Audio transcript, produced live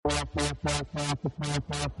Hello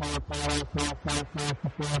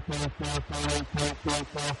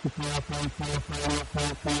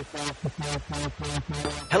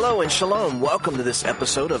and shalom. Welcome to this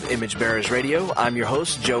episode of Image Bearers Radio. I'm your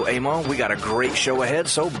host, Joe Amon. We got a great show ahead,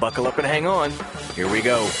 so buckle up and hang on. Here we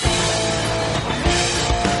go.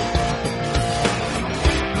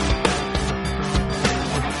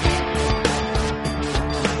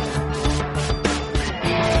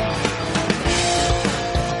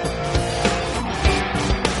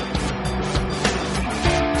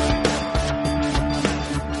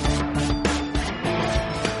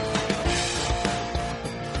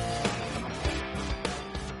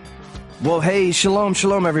 Well, hey,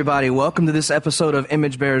 shalom, everybody. Welcome to this episode of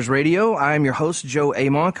Image Bearers Radio. I'm your host, Joe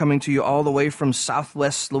Amon, coming to you all the way from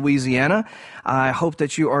Southwest Louisiana. I hope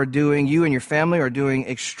that you and your family are doing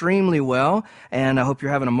extremely well, and I hope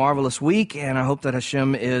you're having a marvelous week, and I hope that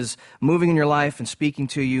Hashem is moving in your life and speaking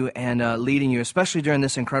to you and leading you, especially during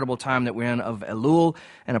this incredible time that we're in of Elul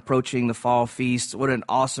and approaching the fall feast. What an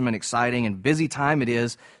awesome and exciting and busy time it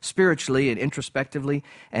is spiritually and introspectively,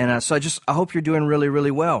 and so I hope you're doing really,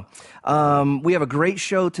 really well. We have a great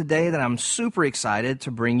show today that I'm super excited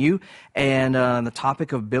to bring you, and the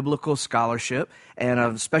topic of biblical scholarship, and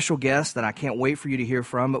a special guest that I can't wait for you to hear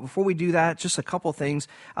from. But before we do that, just a couple things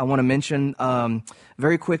I want to mention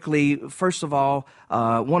very quickly. First of all,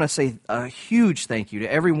 I want to say a huge thank you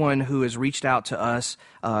to everyone who has reached out to us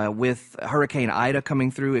with Hurricane Ida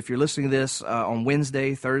coming through. If you're listening to this on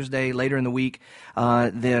Wednesday, Thursday, later in the week,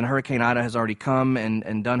 then Hurricane Ida has already come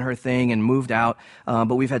and done her thing and moved out.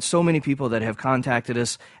 But we've had so many people that have contacted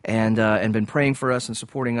us and been praying for us and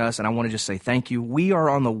supporting us, and I want to just say thank you. We are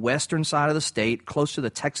on the western side of the state, close to the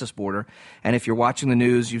Texas border, and if you're watching the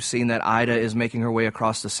news, you've seen that Ida is making her way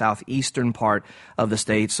across the southeastern part of the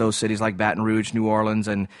state, so cities like Baton Rouge, New Orleans,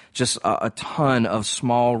 and just a ton of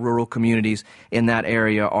small rural communities in that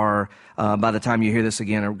area are, by the time you hear this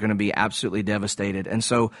again, are going to be absolutely devastated. And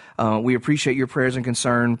so we appreciate your prayers and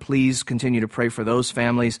concern. Please continue to pray for those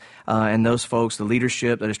families and those folks, the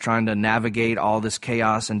leadership that is trying to navigate all this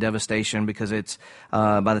chaos and devastation, because it's,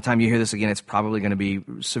 by the time you hear this again, it's probably going to be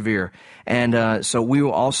severe. And so we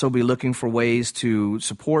will also be looking for ways to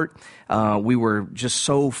support. We were just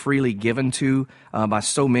so freely given to by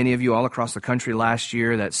so many of you all across the country last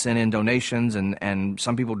year that sent in donations, and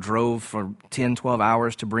some people drove for 10, 12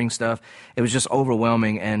 hours to bring stuff. It was just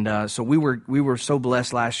overwhelming, and so we were so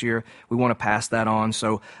blessed last year. We want to pass that on.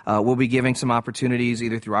 So we'll be giving some opportunities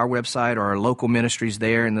either through our website or our local ministries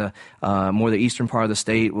there in the more the eastern part of the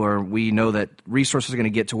state, where we know that resources are going to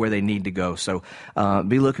get to where they need to go. So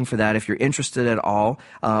be looking for that if you're interested at all.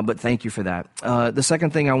 But thank you for that. The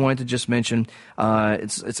second thing I wanted to just mention,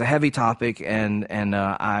 it's a heavy topic, but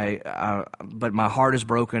my heart is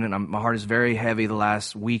broken, and my heart is very heavy the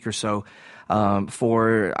last week or so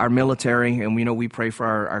for our military, and we know we pray for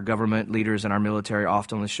our government leaders and our military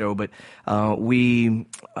often on the show, but we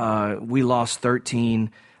lost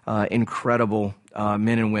 13 incredible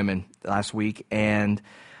men and women last week, and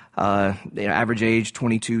average age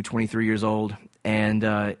 22, 23 years old, and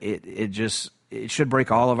it should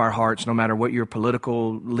break all of our hearts, no matter what your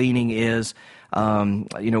political leaning is.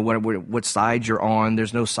 What side you're on.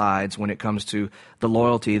 There's no sides when it comes to the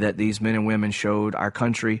loyalty that these men and women showed our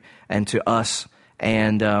country and to us.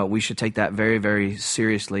 And we should take that very, very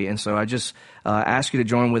seriously. And so I just ask you to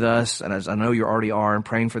join with us, and as I know you already are, in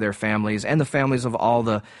praying for their families and the families of all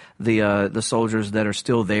the soldiers that are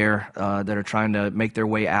still there, that are trying to make their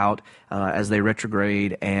way out as they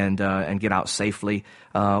retrograde and get out safely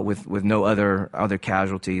with no other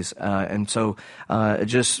casualties. And so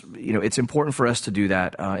it's important for us to do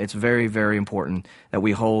that. It's very, very important that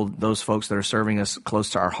we hold those folks that are serving us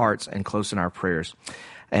close to our hearts and close in our prayers.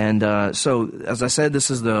 And so, as I said, this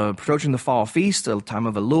is approaching the fall feast, the time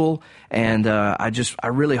of Elul, and I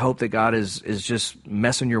really hope that God is just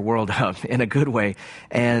messing your world up in a good way,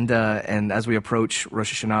 and as we approach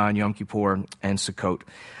Rosh Hashanah and Yom Kippur and Sukkot.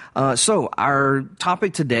 So our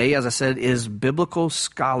topic today, as I said, is biblical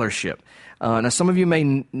scholarship. Now, some of you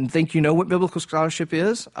may think you know what biblical scholarship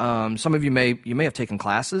is. Some of you may have taken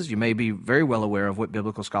classes. You may be very well aware of what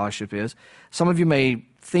biblical scholarship is. Some of you may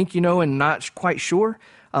think you know and not quite sure.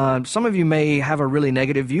 Some of you may have a really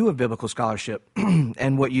negative view of biblical scholarship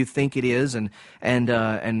and what you think it is, and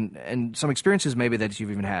some experiences maybe that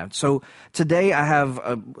you've even had. So today I have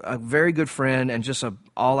a very good friend and just a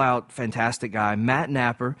all-out fantastic guy, Matt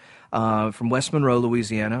Napper. from West Monroe,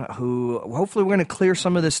 Louisiana, who hopefully we're going to clear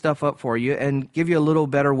some of this stuff up for you and give you a little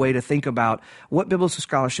better way to think about what biblical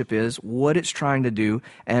scholarship is, what it's trying to do,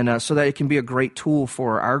 and so that it can be a great tool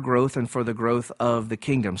for our growth and for the growth of the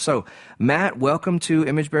kingdom. So, Matt, welcome to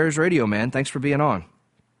Image Bearers Radio, man. Thanks for being on.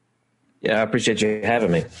 Yeah, I appreciate you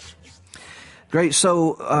having me. Great.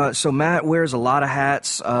 So Matt wears a lot of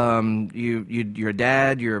hats. You're a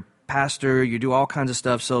dad, you're a pastor, you do all kinds of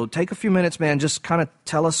stuff. So take a few minutes, man. Just kind of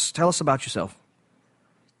tell us about yourself.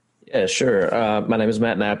 Yeah, sure. My name is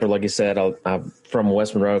Matt Napper. Like you said, I'm from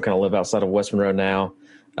West Monroe, kind of live outside of West Monroe now.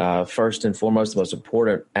 First and foremost, the most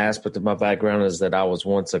important aspect of my background is that I was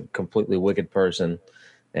once a completely wicked person.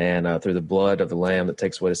 And through the blood of the Lamb that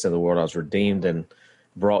takes away the sin of the world, I was redeemed and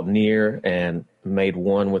brought near and made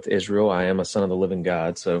one with Israel. I am a son of the living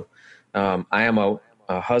God. So I am a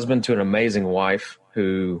husband to an amazing wife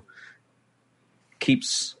who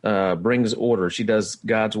brings order. She does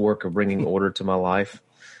God's work of bringing order to my life.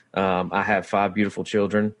 I have 5 beautiful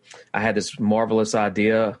children. I had this marvelous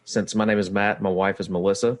idea, since my name is Matt, my wife is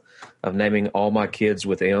Melissa, of naming all my kids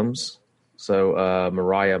with M's. So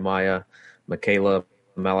Mariah, Maya, Michaela,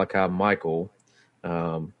 Malachi, Michael.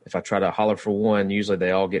 If I try to holler for one, usually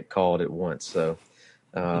they all get called at once. So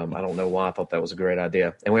I don't know why I thought that was a great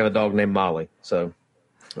idea. And we have a dog named Molly. So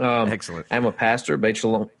Excellent. I'm a pastor, Beit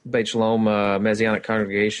Shalom Messianic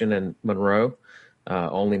Congregation in Monroe,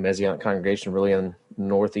 only Messianic congregation really in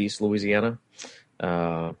Northeast Louisiana.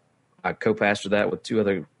 I co-pastor that with 2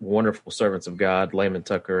 other wonderful servants of God, Layman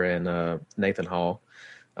Tucker and Nathan Hall.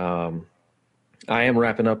 I am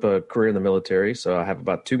wrapping up a career in the military, so I have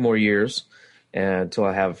about 2 more years until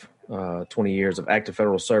I have 20 years of active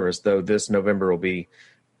federal service, though this November will be,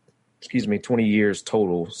 20 years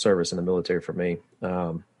total service in the military for me.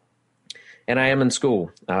 And I am in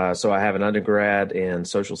school. So I have an undergrad in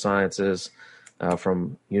social sciences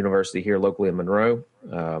from university here locally in Monroe,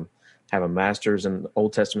 have a master's in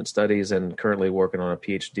Old Testament studies, and currently working on a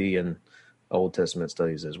PhD in Old Testament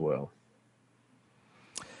studies as well.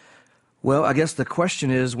 Well, I guess the question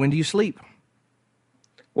is, when do you sleep?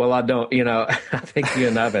 Well, I don't, I think you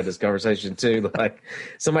and I have had this conversation too. Like,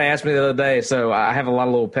 somebody asked me the other day, so I have a lot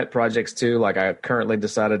of little pet projects too. Like, I currently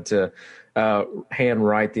decided to hand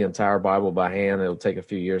write the entire Bible by hand. It'll take a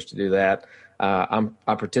few years to do that. I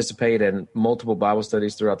participate in multiple Bible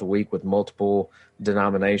studies throughout the week with multiple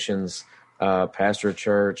denominations, pastor a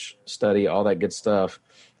church, study, all that good stuff.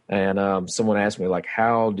 And someone asked me, like,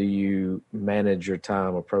 how do you manage your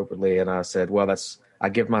time appropriately? And I said, well, I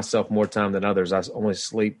give myself more time than others. I only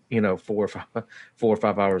sleep, 4 or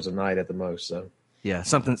 5 hours a night at the most. So yeah,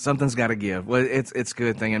 something's got to give. Well, it's a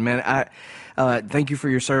good thing. And man, I thank you for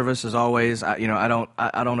your service as always. I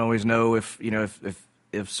don't always know if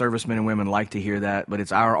servicemen and women like to hear that, but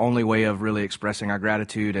it's our only way of really expressing our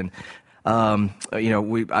gratitude. And I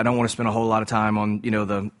don't want to spend a whole lot of time on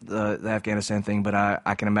the Afghanistan thing, but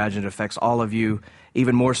I can imagine it affects all of you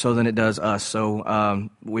even more so than it does us. So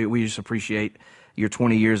we just appreciate your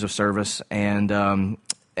 20 years of service and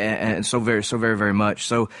so very, very much.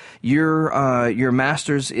 So your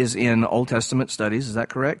master's is in Old Testament studies. Is that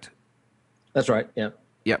correct? That's right. Yeah.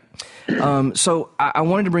 Yep. So I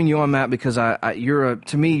wanted to bring you on, Matt, because you're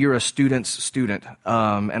a student's student,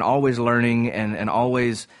 and always learning and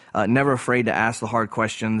always never afraid to ask the hard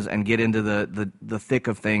questions and get into the thick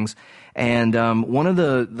of things. And one of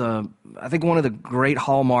the great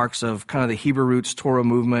hallmarks of kind of the Hebrew Roots Torah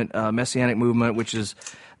movement, Messianic movement, which is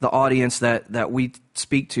the audience that we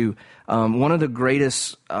speak to, one of the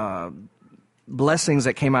greatest blessings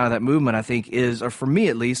that came out of that movement, I think, is, or for me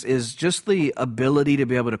at least, is just the ability to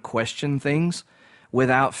be able to question things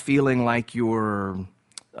without feeling like you're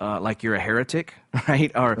a heretic,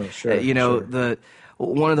 right? Or sure.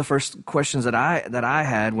 One of the first questions that I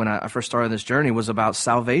had when I first started this journey was about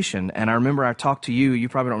salvation. And I remember I talked to you. You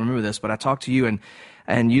probably don't remember this, but I talked to you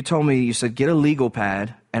and you told me, you said, get a legal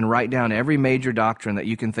pad and write down every major doctrine that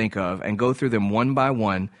you can think of and go through them one by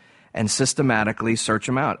one and systematically search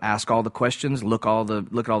them out. Ask all the questions, look at all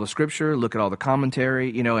the scripture, look at all the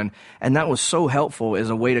commentary, and that was so helpful as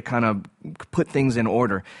a way to kind of put things in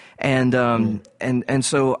order. And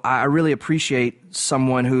so I really appreciate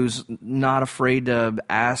someone who's not afraid to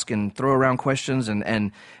ask and throw around questions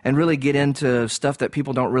and really get into stuff that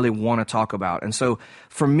people don't really want to talk about. And so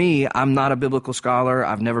for me, I'm not a biblical scholar.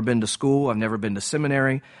 I've never been to school. I've never been to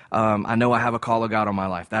seminary. I know I have a call of God on my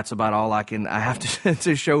life. That's about all I have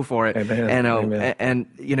to show for for it. Amen. And, Amen.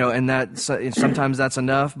 and that sometimes that's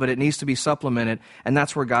enough, but it needs to be supplemented. And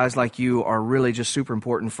that's where guys like you are really just super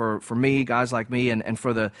important for me, guys like me, and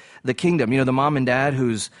for the kingdom. The mom and dad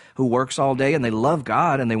who works all day and they love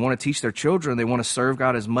God and they want to teach their children. They want to serve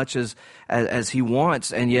God as much as he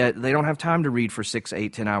wants. And yet they don't have time to read for 6,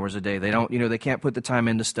 8, 10 hours a day. They don't, they can't put the time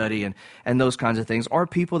in to study and those kinds of things. Or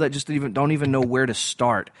people that just don't even know where to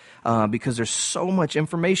start, because there's so much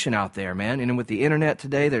information out there, man. And with the internet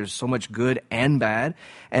today, there's so much good and bad.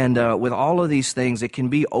 And with all of these things, it can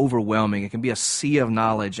be overwhelming. It can be a sea of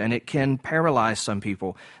knowledge, and it can paralyze some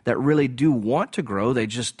people that really do want to grow. They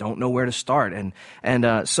just don't know where to start.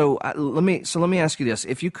 So let me ask you this: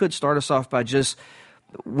 if you could start us off by just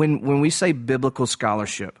when we say biblical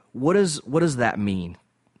scholarship, what does that mean?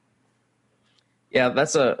 Yeah,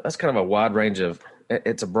 that's kind of a wide range of.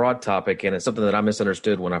 It's a broad topic, and it's something that I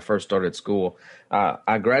misunderstood when I first started school.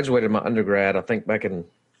 I graduated my undergrad, I think back in,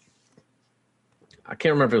 I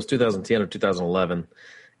can't remember if it was 2010 or 2011,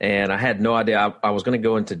 and I had no idea. I was going to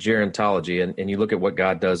go into gerontology, and you look at what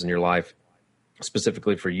God does in your life,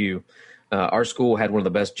 specifically for you. Our school had one of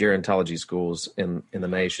the best gerontology schools in the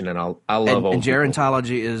nation, and I love old people. And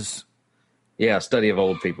gerontology is... Yeah, study of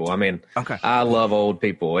old people. I mean, okay. I love old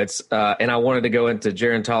people. It's and I wanted to go into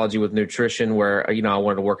gerontology with nutrition, where I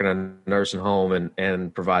wanted to work in a nursing home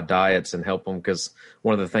and provide diets and help them, because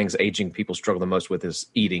one of the things aging people struggle the most with is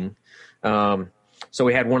eating. So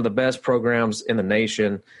we had one of the best programs in the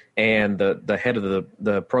nation, and the head of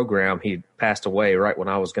the program, he passed away right when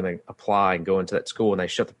I was going to apply and go into that school, and they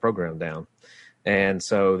shut the program down. And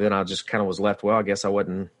so then I just kind of was left. Well, I guess I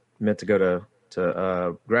wasn't meant to go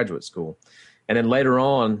to graduate school. And then later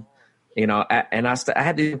on, I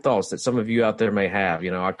had these thoughts that some of you out there may have.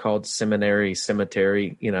 I called seminary,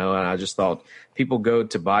 cemetery, and I just thought people go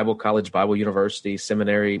to Bible college, Bible university,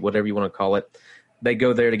 seminary, whatever you want to call it. They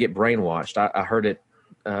go there to get brainwashed. I heard it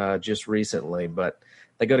just recently, but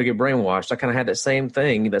they go to get brainwashed. I kind of had that same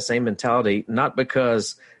thing, that same mentality, not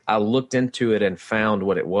because I looked into it and found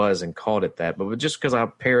what it was and called it that, but just because I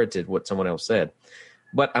parroted what someone else said.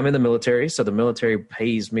 But I'm in the military, so the military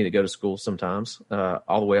pays me to go to school sometimes,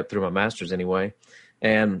 all the way up through my master's anyway.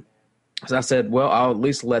 And so I said, well, I'll at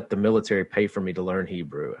least let the military pay for me to learn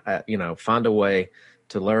Hebrew, find a way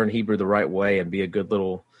to learn Hebrew the right way and be a good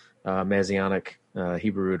little Messianic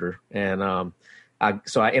Hebrew rooter. And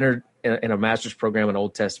so I entered in a master's program in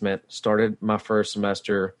Old Testament, started my first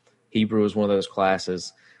semester. Hebrew was one of those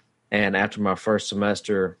classes. And after my first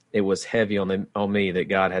semester, it was heavy on me that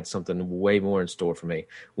God had something way more in store for me.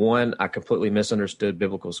 One, I completely misunderstood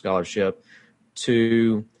biblical scholarship.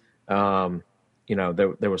 Two, there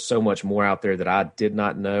was so much more out there that I did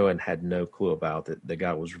not know and had no clue about that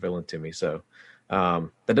God was revealing to me. So that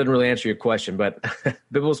doesn't really answer your question, but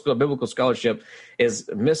biblical scholarship is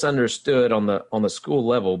misunderstood on the school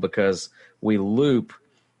level, because we loop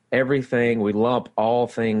everything, we lump all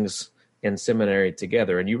things in seminary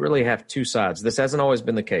together, and you really have two sides. This hasn't always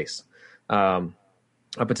been the case. Up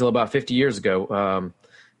until about 50 years ago,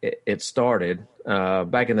 it started.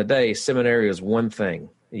 Back in the day, seminary was one thing.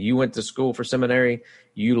 You went to school for seminary,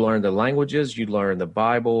 you learned the languages, you learned the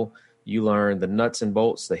Bible, you learned the nuts and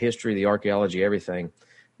bolts, the history, the archaeology, everything.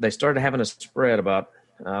 They started having a spread about,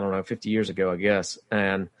 50 years ago, I guess,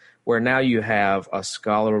 and where now you have a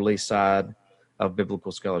scholarly side of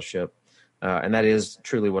biblical scholarship. And that is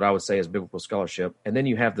truly what I would say is biblical scholarship. And then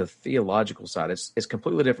you have the theological side. It's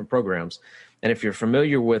completely different programs. And if you're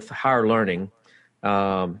familiar with higher learning,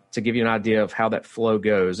 to give you an idea of how that flow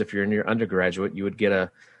goes, if you're in your undergraduate, you would get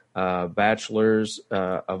a bachelor's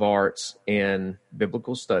of arts in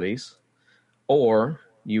biblical studies, or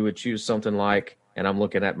you would choose something like, and I'm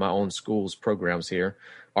looking at my own school's programs here,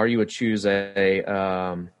 or you would choose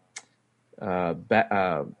a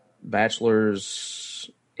bachelor's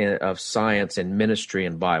of science and ministry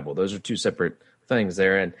and Bible. Those are two separate things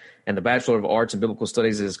there. And the Bachelor of Arts in Biblical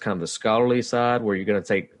Studies is kind of the scholarly side, where you're going to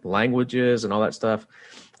take languages and all that stuff.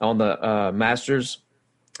 On the master's,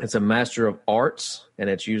 it's a Master of Arts, and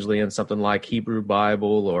it's usually in something like Hebrew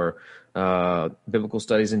Bible or biblical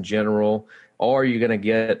studies in general. Or you're going to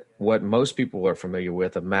get what most people are familiar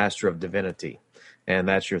with, a Master of Divinity, and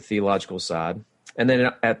that's your theological side. And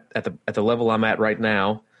then at the level I'm at right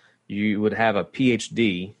now, you would have a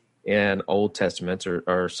PhD in Old Testament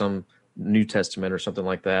or some New Testament or something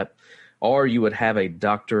like that, or you would have a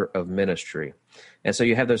Doctor of Ministry. And so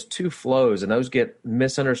you have those two flows, and those get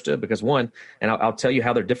misunderstood because one, and I'll tell you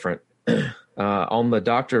how they're different. On the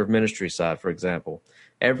Doctor of Ministry side, for example,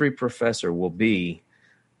 every professor will be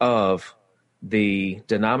of the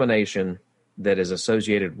denomination that is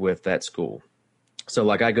associated with that school. So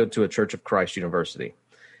like I go to a Church of Christ University.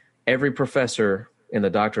 every professor in the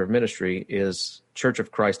Doctor of Ministry is Church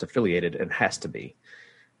of Christ affiliated and has to be.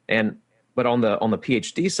 But on the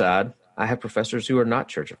PhD side, I have professors who are not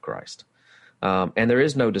Church of Christ. And there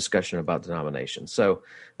is no discussion about denomination. So,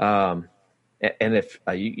 and if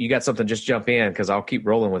you got something, just jump in, because I'll keep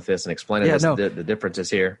rolling with this and explaining the differences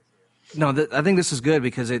here. No, I think this is good,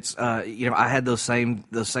 because it's I had those same.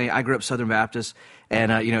 I grew up Southern Baptist,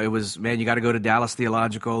 and it was, man, you got to go to Dallas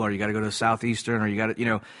Theological, or you got to go to Southeastern, or you got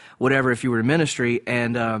to whatever if you were in ministry,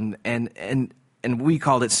 and we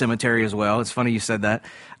called it cemetery as well. It's funny you said that,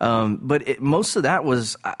 but most of that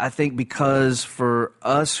was, I think, because for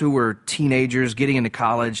us who were teenagers getting into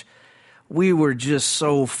college, we were just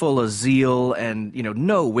so full of zeal and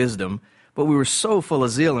no wisdom. But we were so full of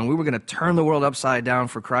zeal, and we were going to turn the world upside down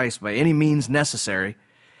for Christ by any means necessary.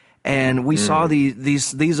 And we saw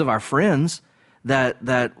these of our friends that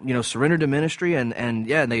surrendered to ministry, and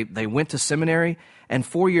they went to seminary, and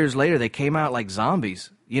 4 years later they came out like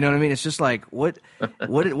zombies. You know what I mean? It's just like, what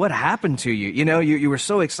happened to you? You were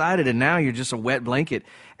so excited, and now you're just a wet blanket.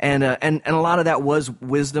 And a lot of that was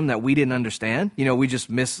wisdom that we didn't understand. We just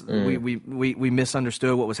we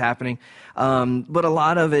misunderstood what was happening. But a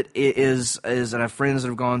lot of it is that I have friends that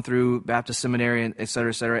have gone through Baptist seminary, and et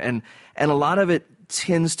cetera, and a lot of it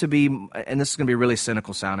tends to be, and this is going to be really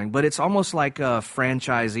cynical sounding, but it's almost like a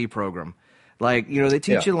franchisee program. Like, they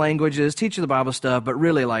teach you languages, teach you the Bible stuff, but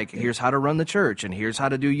really, like, here's how to run the church, and here's how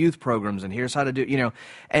to do youth programs, and here's how to do,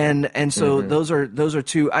 and so those are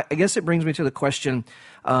two. I guess it brings me to the question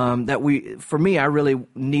that for me, I really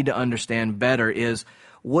need to understand better is,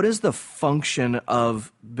 what is the function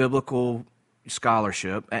of biblical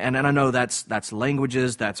scholarship? And I know that's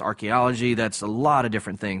languages, that's archaeology, that's a lot of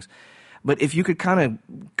different things. But if you could kind of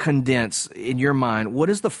condense in your mind,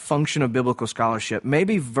 what is the function of biblical scholarship,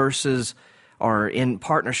 maybe versus or in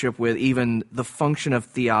partnership with even the function of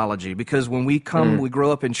theology? Because when we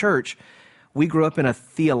grow up in church, we grew up in a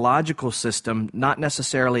theological system, not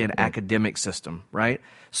necessarily an academic system, right?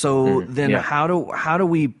 So then how do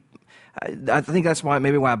we, I think that's why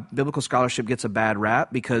biblical scholarship gets a bad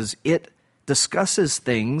rap, because it discusses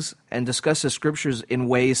things and discusses scriptures in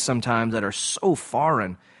ways sometimes that are so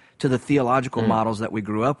foreign to the theological models that we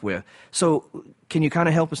grew up with. So can you kind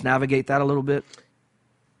of help us navigate that a little bit?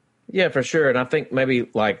 Yeah, for sure. And I think maybe,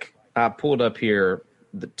 like, I pulled up here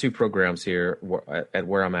the two programs here at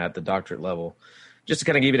where I'm at the doctorate level, just to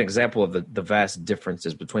kind of give you an example of the vast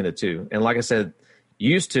differences between the two. And like I said,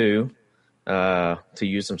 used to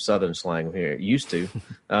use some Southern slang here,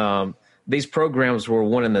 these programs were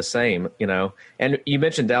one and the same, and you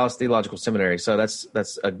mentioned Dallas Theological Seminary. So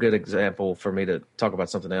that's a good example for me to talk about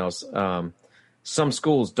something else. Some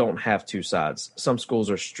schools don't have two sides. Some schools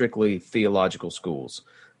are strictly theological schools.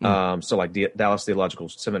 So like Dallas Theological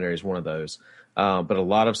Seminary is one of those. But a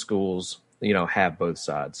lot of schools, have both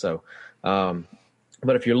sides. So,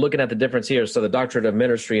 but if you're looking at the difference here, so the Doctorate of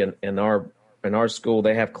Ministry in our school,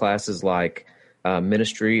 they have classes like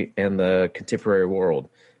ministry in the contemporary world,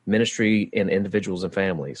 ministry in individuals and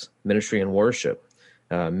families, ministry in worship,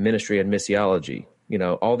 ministry in missiology.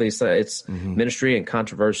 All these. It's ministry in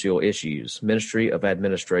controversial issues, ministry of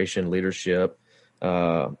administration, leadership,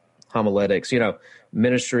 homiletics.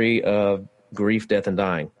 Ministry of grief, death, and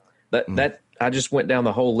dying. That I just went down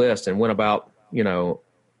the whole list and went about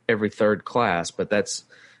every third class, but that's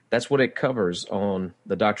what it covers on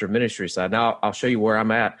the Doctor of Ministry side. Now I'll show you where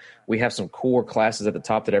I'm at. We have some core classes at the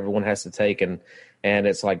top that everyone has to take, and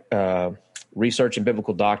it's like research in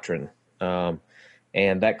biblical doctrine,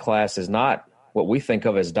 and that class is not what we think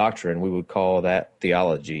of as doctrine. We would call that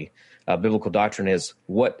theology. Biblical doctrine is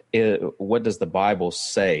what does the Bible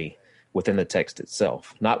say within the text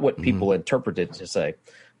itself, not what people interpret it to say.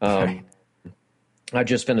 I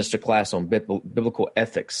just finished a class on biblical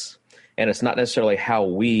ethics, and it's not necessarily how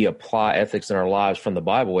we apply ethics in our lives from the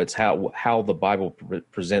Bible. It's how the Bible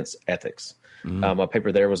presents ethics. My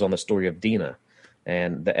paper there was on the story of Dinah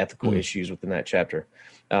and the ethical issues within that chapter.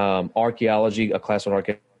 Archaeology, a class on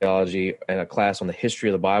archaeology, and a class on the history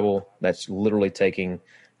of the Bible. That's literally taking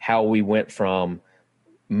how we went from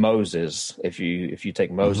Moses, if you take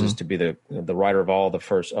Moses to be the writer of all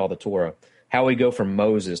the Torah, how we go from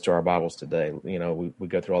Moses to our Bibles today. We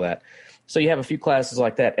go through all that. So you have a few classes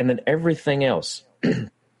like that, and then everything else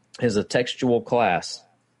is a textual class,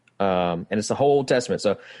 and it's the whole Old Testament.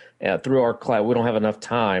 So through our class, we don't have enough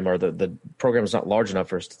time, or the program is not large enough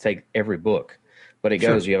for us to take every book. But it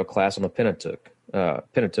goes. You have a class on the Pentateuch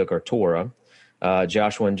or Torah,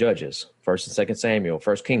 Joshua and Judges, 1st and 2nd Samuel,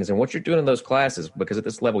 1st Kings. And what you're doing in those classes, because at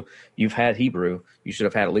this level you've had Hebrew, you should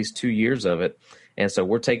have had at least 2 years of it. And so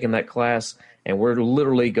we're taking that class and we're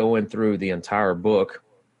literally going through the entire book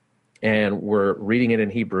and we're reading it in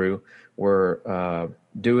Hebrew. We're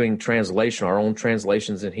doing translation, our own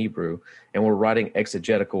translations in Hebrew, and we're writing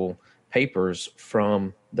exegetical papers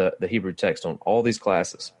from the Hebrew text on all these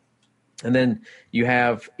classes. And then you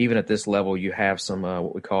have, even at this level, you have some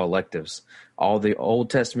what we call electives. All the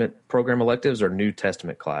Old Testament program electives are New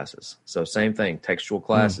Testament classes. So same thing, textual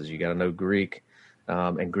classes. You got to know Greek,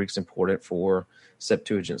 and Greek's important for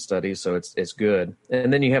Septuagint studies, so it's good.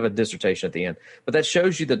 And then you have a dissertation at the end. But that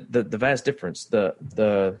shows you the vast difference.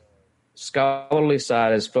 The scholarly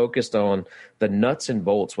side is focused on the nuts and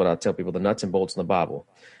bolts, what I tell people, the nuts and bolts in the Bible.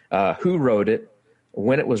 Who wrote it,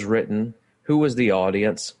 when it was written, who was the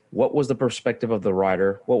audience, what was the perspective of the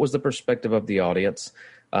writer, what was the perspective of the audience,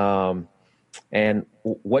 and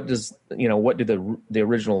what do the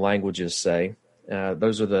original languages say.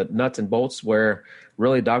 Those are the nuts and bolts where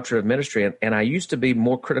really doctrine of ministry, and I used to be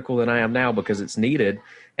more critical than I am now because it's needed,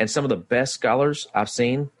 and some of the best scholars I've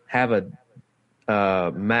seen have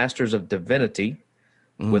a Master's of Divinity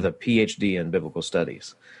with a PhD in biblical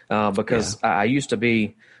studies, because I used to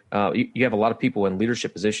be, you have a lot of people in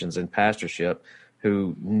leadership positions in pastorship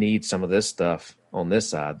who need some of this stuff on this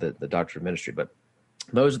side, the doctrine of ministry. But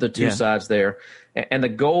those are the two sides there. And the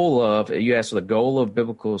goal of, you asked, the goal of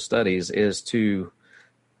biblical studies is to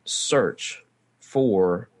search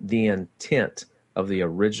for the intent of the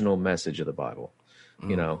original message of the Bible.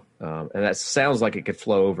 And that sounds like it could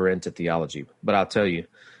flow over into theology, but I'll tell you,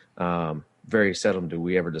 very seldom do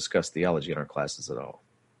we ever discuss theology in our classes at all.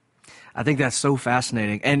 I think that's so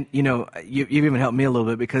fascinating. And, you've even helped me a little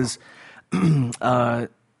bit because you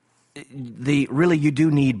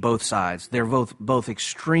do need both sides. They're both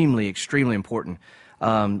extremely, extremely important.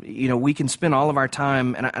 We can spend all of our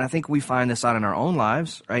time, and I think we find this out in our own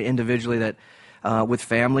lives, right, individually, that with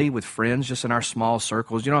family, with friends, just in our small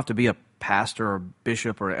circles. You don't have to be a pastor or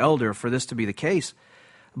bishop or elder for this to be the case.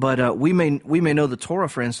 But we may know the Torah,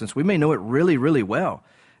 for instance. We may know it really, really well.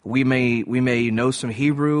 We may know some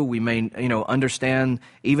Hebrew. We may understand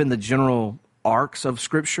even the general arcs of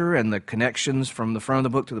Scripture and the connections from the front of the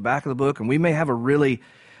book to the back of the book. And we may have a really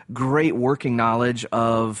great working knowledge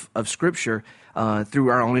of Scripture through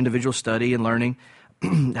our own individual study and learning.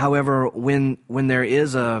 However, when there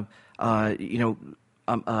is a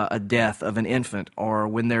death of an infant, or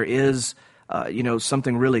when there is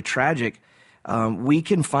something really tragic, we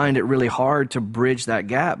can find it really hard to bridge that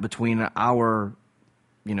gap between our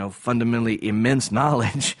fundamentally immense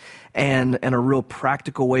knowledge and a real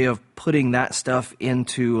practical way of putting that stuff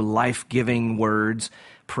into life-giving words,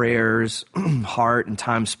 prayers, heart, and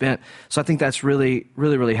time spent. So I think that's really,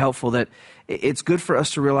 really, really helpful. That it's good for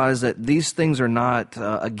us to realize that these things are not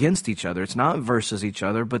against each other. It's not versus each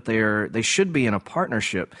other, but they should be in a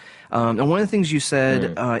partnership. And one of the things you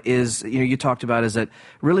said is, you talked about is that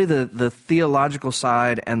really the theological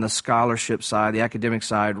side and the scholarship side, the academic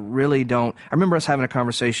side, really don't. I remember us having a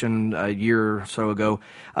conversation a year or so ago,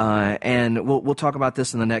 and we'll talk about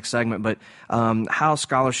this in the next segment, but how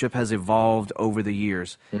scholarship has evolved over the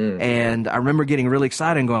years. And I remember getting really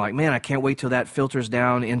excited and going like, man, I can't wait till that filters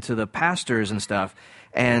down into the pastors and stuff.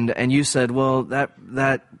 And you said, well,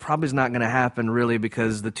 that probably is not going to happen really,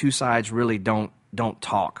 because the two sides really don't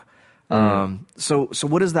talk. So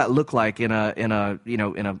what does that look like in a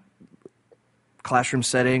classroom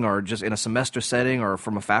setting, or just in a semester setting, or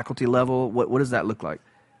from a faculty level? What does that look like?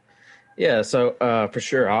 Yeah, so for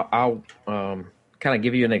sure, I'll kind of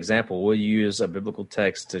give you an example. We'll use a biblical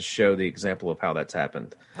text to show the example of how that's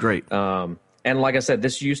happened. Great. And like I said,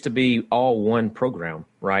 this used to be all one program,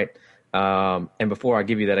 right? And before I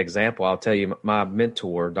give you that example, I'll tell you my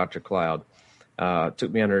mentor, Dr. Cloud,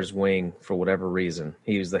 took me under his wing for whatever reason.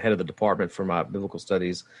 He was the head of the department for my biblical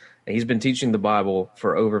studies. And he's been teaching the Bible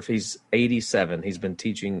he's 87. He's been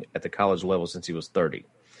teaching at the college level since he was 30.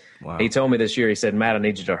 Wow. He told me this year, he said, Matt, I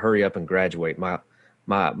need you to hurry up and graduate. My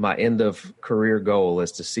end of career goal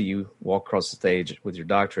is to see you walk across the stage with your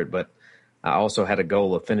doctorate, but I also had a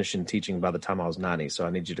goal of finishing teaching by the time I was 90, so I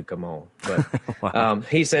need you to come on. But wow.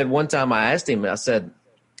 He said one time, I asked him, I said,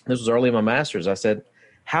 this was early in my master's, I said,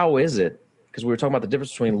 how is it? Because we were talking about the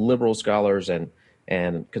difference between liberal scholars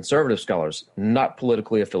and conservative scholars, not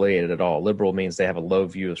politically affiliated at all. Liberal means they have a low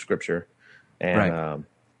view of Scripture. And right.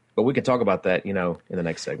 But we can talk about that, in the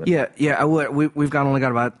next segment. Yeah. We've only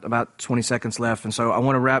got about 20 seconds left, and so I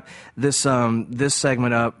want to wrap this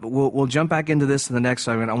segment up. We'll jump back into this in the next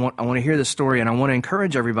segment. I want to hear this story, and I want to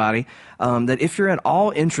encourage everybody that if you're at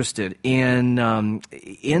all interested in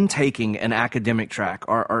taking an academic track,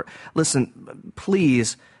 or listen,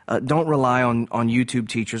 please don't rely on YouTube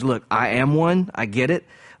teachers. Look, I am one. I get it.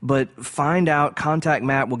 but find out, contact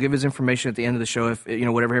Matt. We'll give his information at the end of the show, if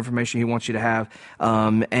whatever information he wants you to have.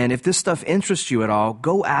 And if this stuff interests you at all,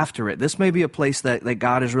 go after it. This may be a place that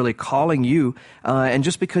God is really calling you. And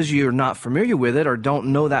just because you're not familiar with it or don't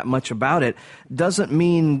know that much about it doesn't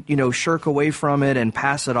mean, shirk away from it and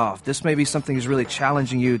pass it off. This may be something that's really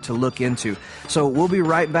challenging you to look into. So we'll be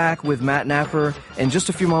right back with Matt Napper in just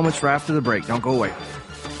a few moments right after the break. Don't go away.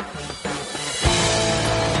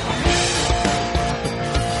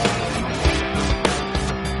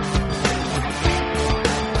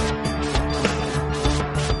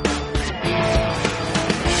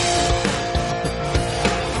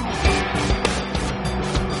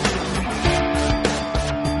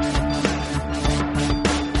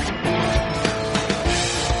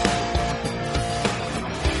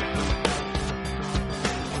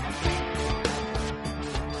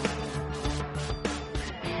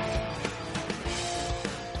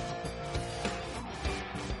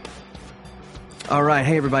 All right.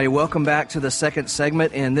 Hey, everybody. Welcome back to the second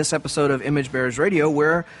segment in this episode of Image Bearers Radio,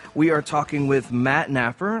 where we are talking with Matt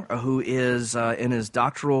Napper, who is in his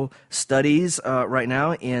doctoral studies right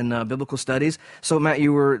now in biblical studies. So, Matt,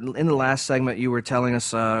 you were in the last segment, you were telling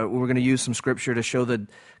us we were going to use some scripture to show the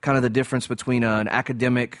kind of the difference between an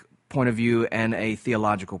academic point of view and a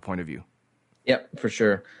theological point of view. Yep, for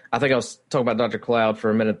sure. I think I was talking about Dr. Cloud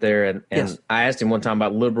for a minute there, and Yes. I asked him one time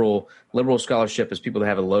about liberal scholarship is people that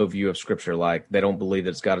have a low view of Scripture, like they don't believe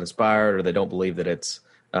that it's God inspired, or they don't believe that it's,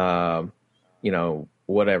 whatever,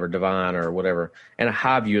 divine or whatever, and a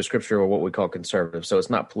high view of Scripture, or what we call conservative. So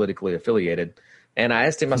it's not politically affiliated. And I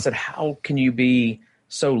asked him, I said, how can you be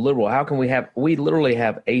so liberal? How can we literally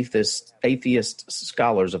have atheist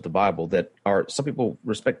scholars of the Bible that are, some people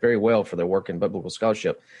respect very well for their work in biblical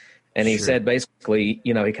scholarship. And he said, basically,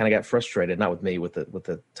 he kind of got frustrated, not with me, with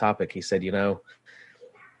the topic. He said,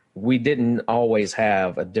 we didn't always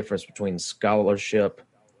have a difference between scholarship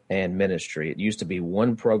and ministry. It used to be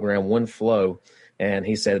one program, one flow. And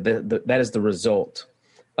he said that is the result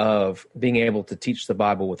of being able to teach the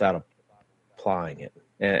Bible without applying it.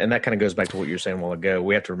 And that kind of goes back to what you were saying a while ago.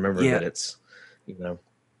 We have to remember that it's,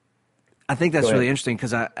 I think that's really interesting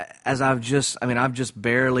because I've just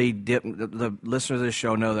barely dipped. The listeners of this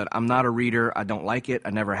show know that I'm not a reader. I don't like it.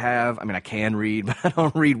 I never have. I mean, I can read, but I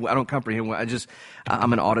don't read. I don't comprehend.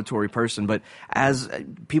 I'm an auditory person. But as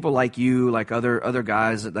people like you, like other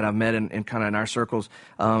guys that I've met in kind of in our circles,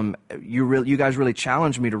 you guys really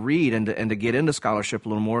challenge me to read and to get into scholarship a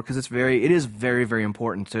little more because it is very, very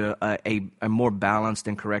important to a more balanced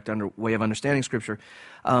and correct way of understanding Scripture.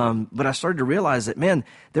 But I started to realize that, man,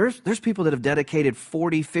 there's people that have dedicated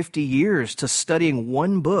 40, 50 years to studying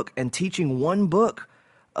one book and teaching one book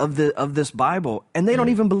of this Bible, and they don't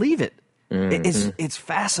even believe it. Mm-hmm. It's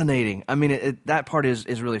fascinating. I mean, that part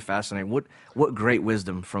is really fascinating. What great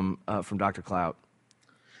wisdom from Dr. Cloud.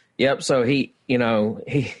 Yep. So he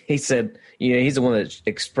said, he's the one that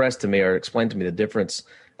expressed to me or explained to me the difference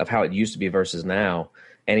of how it used to be versus now.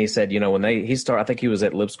 And he said, when he started, I think he was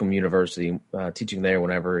at Lipscomb University teaching there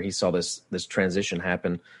whenever he saw this transition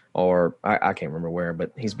happen, or I can't remember where,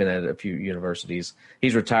 but he's been at a few universities.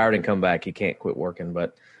 He's retired and come back. He can't quit working.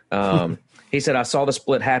 But he said, I saw the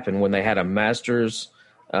split happen when they had a master's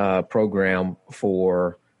program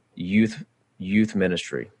for youth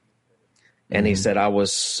ministry. And he said, I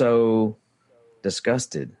was so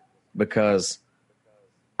disgusted because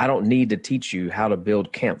I don't need to teach you how to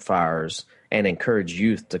build campfires and encourage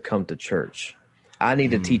youth to come to church. I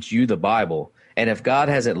need to teach you the Bible. And if God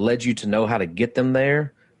hasn't led you to know how to get them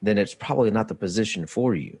there, then it's probably not the position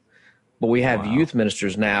for you. But we have youth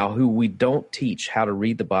ministers now who we don't teach how to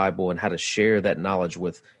read the Bible and how to share that knowledge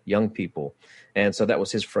with young people. And so that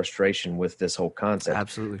was his frustration with this whole concept.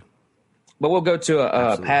 Absolutely. But we'll go to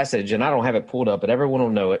a passage, and I don't have it pulled up, but everyone will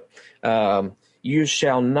know it. You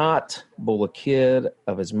shall not bull a kid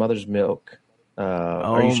of his mother's milk.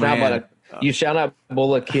 You shall not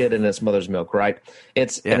bull a kid in its mother's milk, right?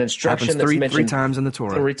 It's an instruction that's mentioned 3 times in the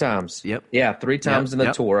Torah. 3 times. Yep. Yeah, 3 times in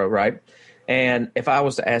the Torah, right? And if I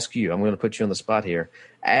was to ask you, I'm going to put you on the spot here,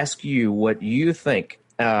 ask you what you think.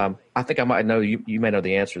 I think I might know, you may know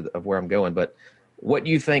the answer of where I'm going, but what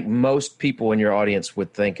you think most people in your audience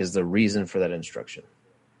would think is the reason for that instruction.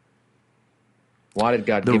 Why did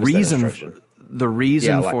God give us that instruction? The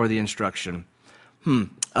reason for the instruction. It's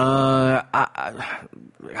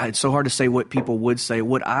so hard to say what people would say.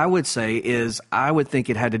 What I would say is I would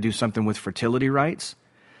think it had to do something with fertility rights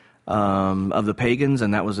of the pagans,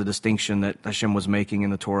 and that was a distinction that Hashem was making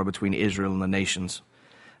in the Torah between Israel and the nations.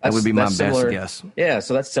 That would be my best guess. Yeah,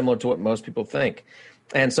 so that's similar to what most people think.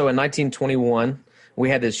 And so in 1921, we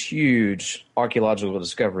had this huge archaeological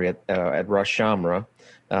discovery at Rosh Shamra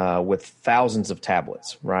with thousands of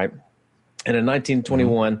tablets, right? And in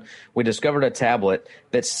 1921, we discovered a tablet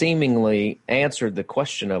that seemingly answered the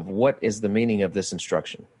question of what is the meaning of this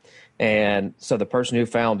instruction. And so the person who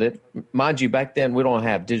found it, mind you, back then we don't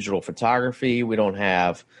have digital photography. We don't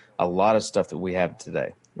have a lot of stuff that we have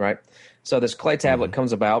today, right? So this clay tablet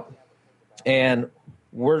comes about, and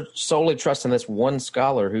we're solely trusting this one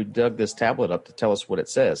scholar who dug this tablet up to tell us what it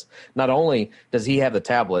says. Not only does he have the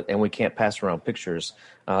tablet and we can't pass around pictures,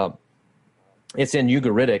 it's in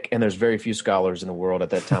Ugaritic, and there's very few scholars in the world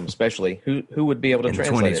at that time, especially, who would be able to in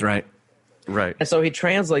translate the 20s, it. right? Right. And so he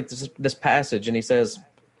translates this passage, and he says,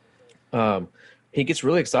 he gets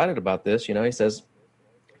really excited about this. He says,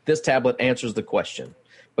 this tablet answers the question,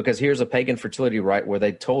 because here's a pagan fertility rite where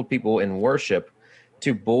they told people in worship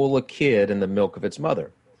to boil a kid in the milk of its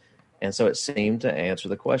mother. And so it seemed to answer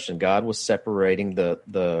the question. God was separating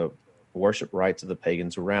the worship rites of the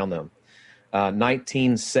pagans around them.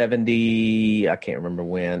 1970, I can't remember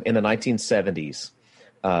when, in the 1970s,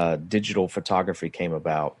 digital photography came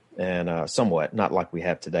about, and somewhat, not like we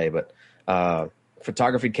have today, but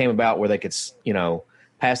photography came about where they could,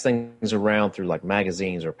 pass things around through like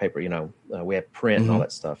magazines or paper, we have print and all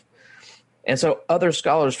that stuff. And so other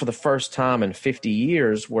scholars for the first time in 50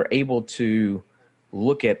 years were able to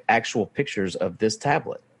look at actual pictures of this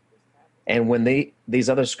tablet. And when these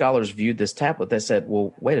other scholars viewed this tablet, they said,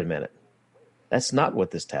 well, wait a minute. That's not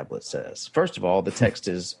what this tablet says. First of all, the text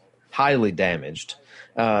is highly damaged.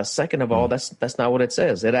 Second of all, that's not what it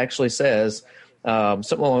says. It actually says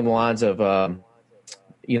something along the lines of,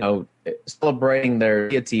 celebrating their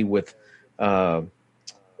deity with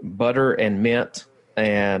butter and mint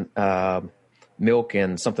and milk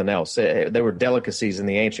and something else. There were delicacies in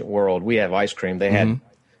the ancient world. We have ice cream. They had,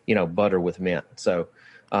 butter with mint. So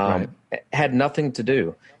it had nothing to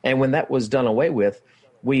do. And when that was done away with,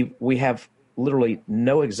 we have literally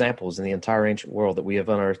no examples in the entire ancient world that we have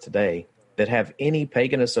unearthed today that have any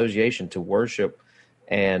pagan association to worship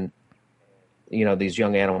and, these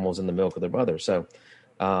young animals in the milk of their mother. So,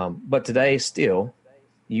 but today still,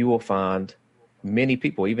 you will find many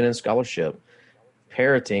people, even in scholarship,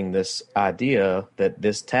 parroting this idea that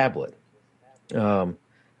this tablet, I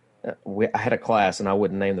had a class, and I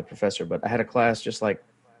wouldn't name the professor, but I had a class just like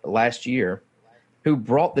last year who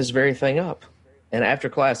brought this very thing up. And after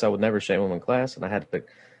class, I would never shame them in class, and I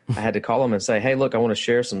had to call them and say, "Hey, look, I want to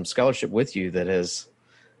share some scholarship with you that has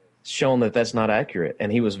shown that that's not accurate."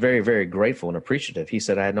 And he was very, very grateful and appreciative. He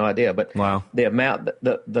said, "I had no idea," but wow. The amount,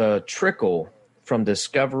 the trickle from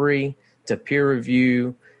discovery to peer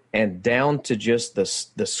review and down to just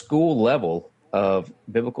the school level of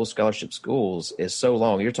biblical scholarship schools is so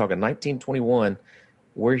long. You're talking 1921.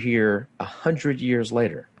 We're here 100 years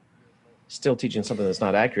later, still teaching something that's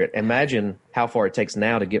not accurate. Imagine how far it takes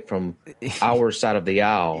now to get from our side of the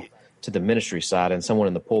aisle to the ministry side and someone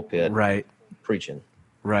in the pulpit preaching.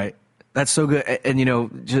 Right. That's so good.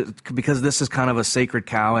 And, just because this is kind of a sacred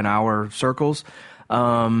cow in our circles,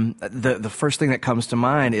 the first thing that comes to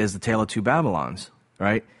mind is the Tale of Two Babylons,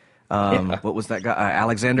 right? What was that guy?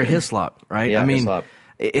 Alexander Hislop, right? Yeah, I mean, Hislop.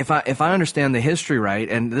 If I understand the history right,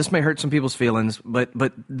 and this may hurt some people's feelings, but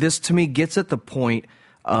this to me gets at the point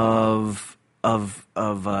of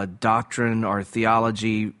doctrine or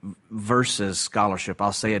theology versus scholarship.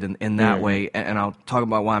 I'll say it in that way, and I'll talk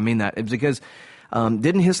about why I mean that. It's because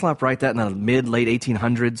didn't Hislop write that in the late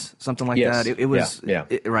 1800s, something like that? It was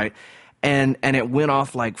right, and it went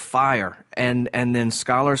off like fire, and then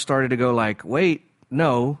scholars started to go like, wait,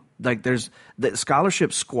 no. Like the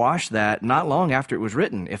scholarship squashed that not long after it was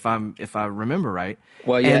written, if I remember right.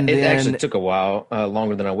 Well, yeah, it actually took a while,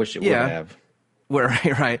 longer than I wish it would have. Well,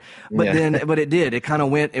 right. But it did. It kind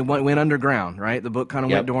of went underground, right? The book kind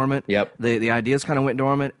of went dormant. Yep. The ideas kind of went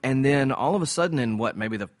dormant, and then all of a sudden, in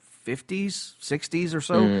maybe the 50s, 60s or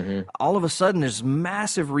so, all of a sudden, there's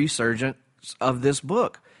massive resurgence of this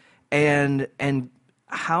book, and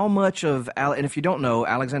how much of, and if you don't know,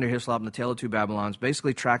 Alexander Hislop and the Tale of Two Babylons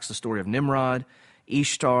basically tracks the story of Nimrod,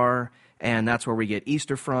 Ishtar, and that's where we get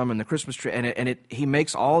Easter from, and the Christmas tree, and he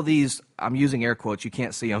makes all these, I'm using air quotes, you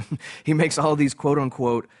can't see them, he makes all these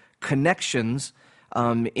quote-unquote connections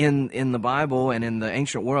in the Bible and in the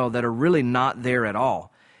ancient world that are really not there at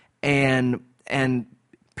all. And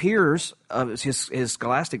peers, his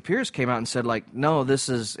scholastic peers came out and said, like, no,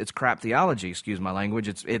 it's crap theology, excuse my language,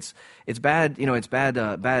 it's bad, it's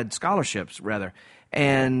bad scholarships, rather.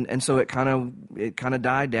 And so it kind of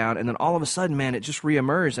died down, and then all of a sudden, man, it just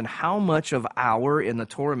reemerged. And how much of in the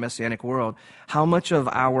Torah Messianic world, how much of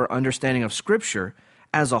our understanding of Scripture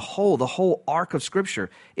as a whole, the whole arc of Scripture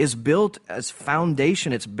is built as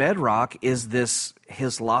foundation. Its bedrock is this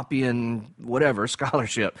Hislopian whatever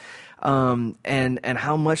scholarship, and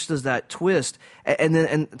how much does that twist?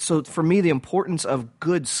 And so for me, the importance of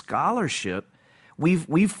good scholarship,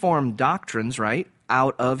 we've formed doctrines right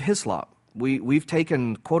out of Hislop. We've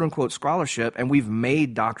taken quote unquote scholarship and we've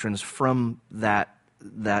made doctrines from that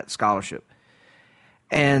scholarship.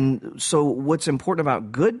 And so what's important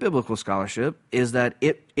about good biblical scholarship is that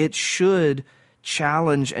it should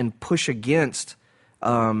challenge and push against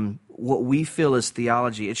what we feel is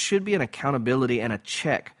theology. It should be an accountability and a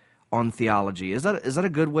check on theology. Is that a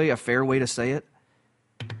good way, a fair way to say it?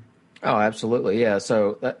 Oh, absolutely. Yeah.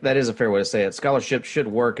 So that is a fair way to say it. Scholarship should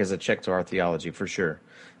work as a check to our theology for sure,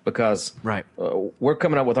 because right. We're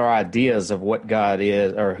coming up with our ideas of what God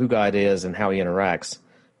is or who God is and how he interacts.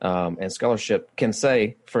 And scholarship can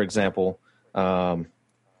say, for example, I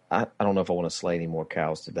don't know if I want to slay any more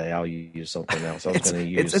cows today. I'll use something else. I was going to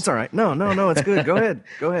use. It's all right. No, it's good. Go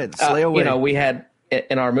ahead. Slay away. We had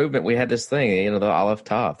in our movement, we had this thing, the Aleph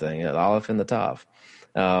Tav thing, the Aleph and the Tav.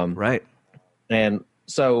 Right. And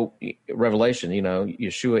so Revelation,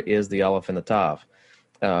 Yeshua is the Aleph and the Tav.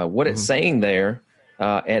 What it's saying there,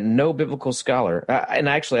 and no biblical scholar, and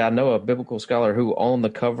actually I know a biblical scholar who on the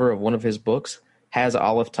cover of one of his books has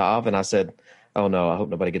Aleph Tav, and I said, oh no, I hope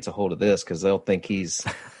nobody gets a hold of this because they'll think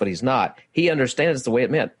but he's not. He understands the way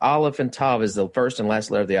it meant. Aleph and Tav is the first and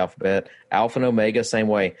last letter of the alphabet. Alpha and Omega, same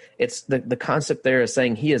way. It's the concept there is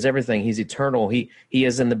saying he is everything. He's eternal. He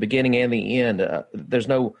is in the beginning and the end. There's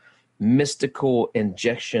no mystical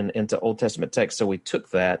injection into Old Testament text. So we took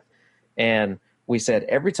that and we said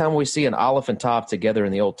every time we see an Aleph and Tav together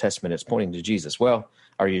in the Old Testament, it's pointing to Jesus. Well,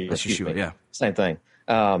 Yeshua, yeah, same thing.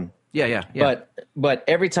 Yeah. But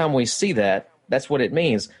every time we see that, that's what it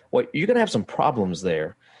means. Well, you're going to have some problems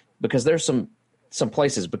there because there's some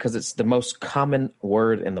places, because it's the most common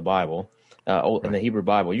word in the Bible, in the Hebrew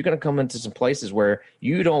Bible. You're going to come into some places where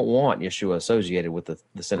you don't want Yeshua associated with the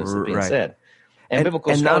sentence that's being said. And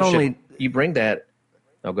biblical scholarship, not only, you bring that.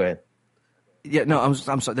 Oh, go ahead. Yeah, no, I'm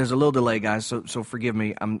sorry. There's a little delay, guys, so forgive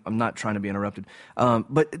me. I'm not trying to be interrupted.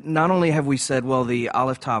 But not only have we said, well, the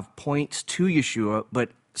Aleph Tav points to Yeshua,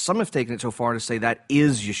 but some have taken it so far to say that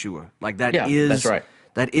is Yeshua, like that is that's right.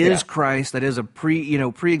 That is Christ. That is a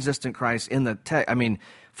pre-existent Christ in the text. I mean,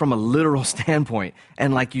 from a literal standpoint,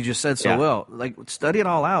 and like you just said so well, like study it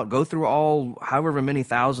all out. Go through all however many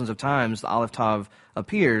thousands of times the Aleph Tav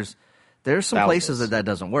appears. There's some places that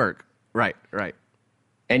doesn't work. Right.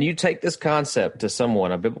 And you take this concept to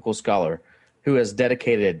someone, a biblical scholar, who has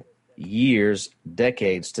dedicated years,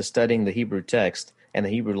 decades to studying the Hebrew text and the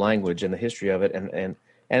Hebrew language and the history of it, and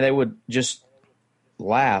they would just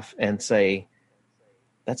laugh and say,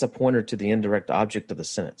 that's a pointer to the indirect object of the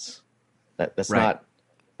sentence. That's right.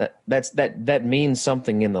 That means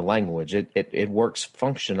something in the language. It works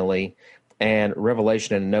functionally, and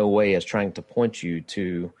Revelation in no way is trying to point you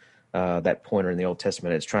to that pointer in the Old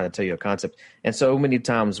Testament. It's trying to tell you a concept. And so many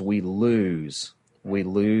times we lose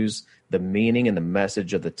the meaning and the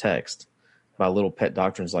message of the text by little pet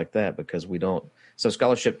doctrines like that because we don't. So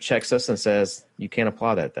scholarship checks us and says you can't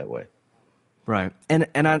apply that way. Right. And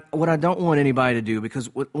what I don't want anybody to do, because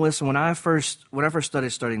listen, when I first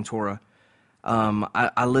started studying Torah,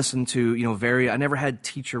 I listened to, I never had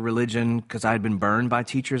teacher religion because I had been burned by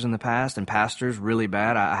teachers in the past and pastors really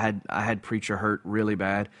bad. I had preacher hurt really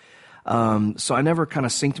bad. So I never kind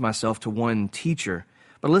of synced myself to one teacher,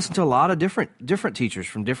 but I listened to a lot of different teachers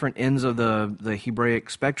from different ends of the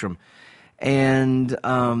Hebraic spectrum. And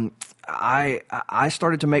I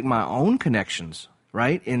started to make my own connections,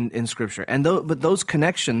 right, in Scripture. But those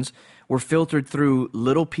connections were filtered through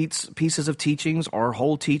little pieces of teachings or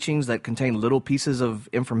whole teachings that contain little pieces of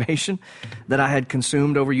information that I had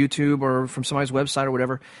consumed over YouTube or from somebody's website or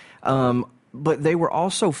whatever. But they were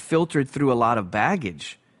also filtered through a lot of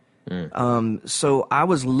baggage. So I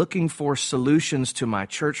was looking for solutions to my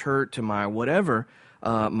church hurt, to my whatever,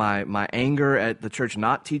 my anger at the church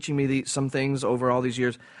not teaching me some things over all these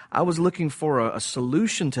years. I was looking for a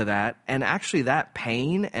solution to that, and actually that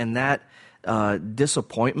pain and that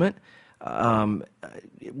disappointment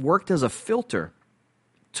worked as a filter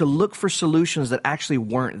to look for solutions that actually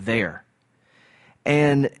weren't there.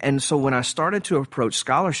 And so when I started to approach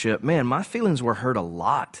scholarship, man, my feelings were hurt a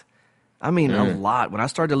lot. I mean, a lot. When I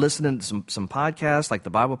started listening to some podcasts like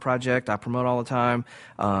the Bible Project, I promote all the time,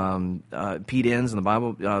 Pete Enns and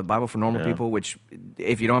the Bible for Normal People, which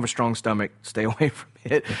if you don't have a strong stomach, stay away from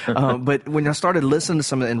it. But when I started listening to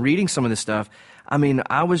some of and reading some of this stuff, I mean,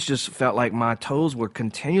 I was just felt like my toes were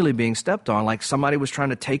continually being stepped on, like somebody was trying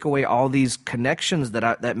to take away all these connections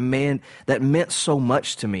that meant so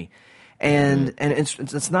much to me. And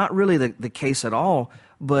it's not really the case at all,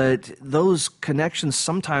 but those connections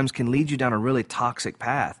sometimes can lead you down a really toxic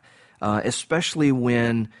path, especially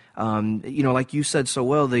when, like you said so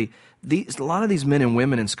well, a lot of these men and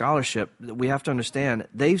women in scholarship, we have to understand,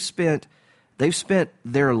 they've spent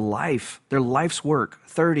their life's work,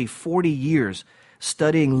 30, 40 years,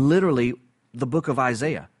 studying literally the book of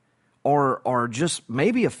Isaiah, or just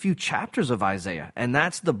maybe a few chapters of Isaiah, and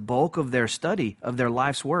that's the bulk of their study, of their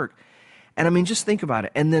life's work. And I mean, just think about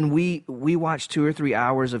it. And then we watch 2 or 3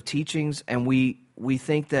 hours of teachings, and we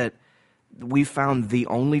think that we found the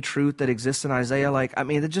only truth that exists in Isaiah. Like, I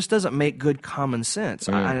mean, it just doesn't make good common sense.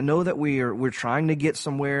 I know that we're trying to get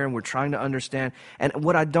somewhere and we're trying to understand. And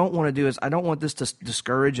what I don't want to do is I don't want this to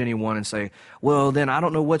discourage anyone and say, well, then I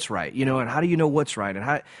don't know what's right, and how do you know what's right?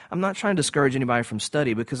 And I'm not trying to discourage anybody from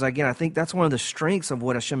study, because again, I think that's one of the strengths of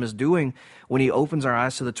what Hashem is doing when he opens our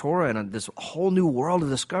eyes to the Torah and this whole new world of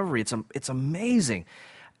discovery. It's amazing.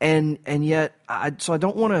 And yet, I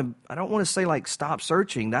don't want to say like stop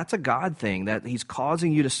searching. That's a God thing, that he's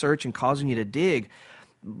causing you to search and causing you to dig.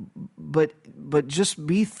 But just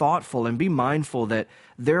be thoughtful and be mindful that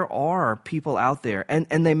there are people out there,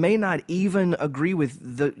 and they may not even agree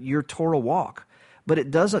with your Torah walk, but it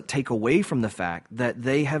doesn't take away from the fact that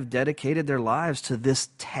they have dedicated their lives to this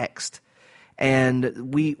text.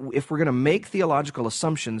 And if we're going to make theological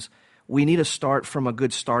assumptions, we need to start from a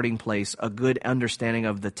good starting place, a good understanding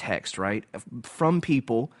of the text, right? From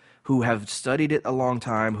people who have studied it a long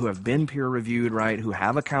time, who have been peer-reviewed, right? Who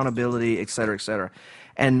have accountability, et cetera,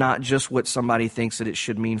 and not just what somebody thinks that it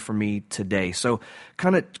should mean for me today. So,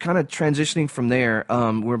 kind of transitioning from there,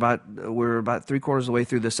 we're about 3/4 of the way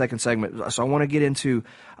through the second segment. So, I want to get into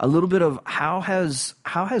a little bit of how has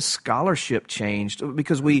scholarship changed,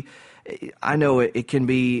 because I know it can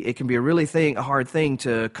be a really a hard thing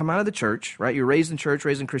to come out of the church, right? You're raised in church,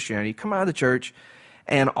 raised in Christianity, come out of the church,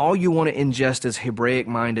 and all you want to ingest is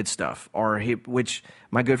Hebraic-minded stuff, which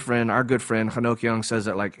our good friend Hanok Young says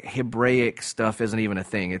that like Hebraic stuff isn't even a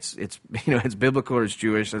thing. It's it's biblical or it's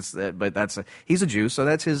Jewish. He's a Jew, so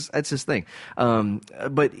that's his thing.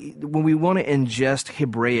 But when we want to ingest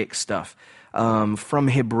Hebraic stuff, from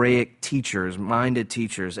Hebraic minded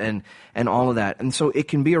teachers, and all of that. And so it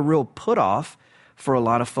can be a real put-off for a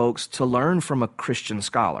lot of folks to learn from a Christian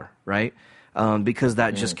scholar, right? Because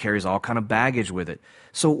that just carries all kind of baggage with it.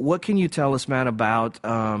 So what can you tell us, Matt, about,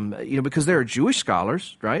 because there are Jewish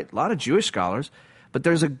scholars, right? A lot of Jewish scholars, but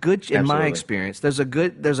there's in my experience, there's a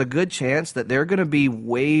good chance that they're going to be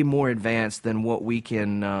way more advanced than what we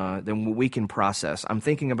can process. I'm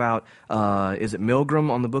thinking about is it Milgram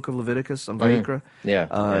on the Book of Leviticus on Vayikra?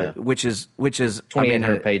 Yeah. Which is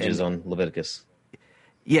 2,800 pages on Leviticus.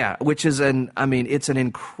 Yeah, which is it's an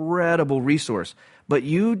incredible resource. But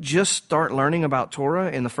you just start learning about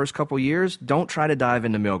Torah in the first couple years, don't try to dive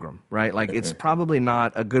into Milgram, right? Like, it's probably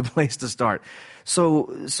not a good place to start. So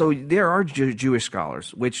there are Jewish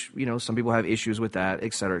scholars, which, some people have issues with that,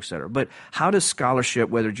 et cetera, et cetera. But how does scholarship,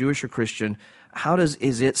 whether Jewish or Christian,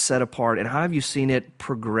 is it set apart, and how have you seen it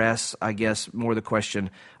progress, I guess, more the question,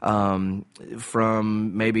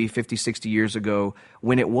 from maybe 50, 60 years ago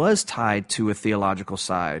when it was tied to a theological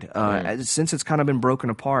side? Since it's kind of been broken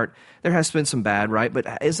apart, there has been some bad, right?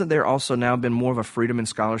 But isn't there also now been more of a freedom in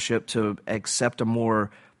scholarship to accept a more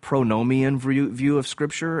pronomian view of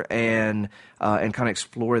Scripture and kind of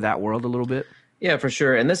explore that world a little bit? Yeah, for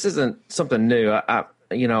sure. And this isn't something new.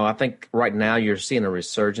 I think right now you're seeing a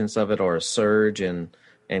resurgence of it, or a surge, and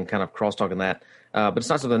kind of crosstalking that. But it's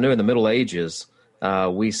not something new. In the Middle Ages,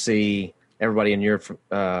 we see everybody in your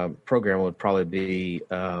program would probably be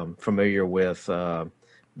familiar with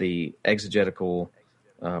the exegetical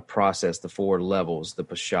process, the 4 levels, the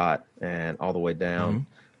Peshat, and all the way down.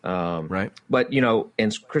 Right. But,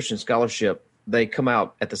 in Christian scholarship, they come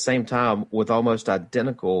out at the same time with almost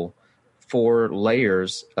identical 4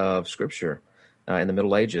 layers of Scripture. In the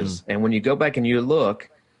Middle Ages. And when you go back and you look,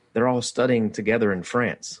 they're all studying together in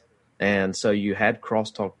France. And so you had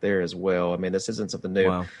crosstalk there as well. I mean, this isn't something new.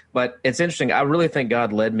 Wow. But it's interesting. I really think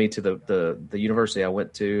God led me to the university I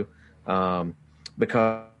went to,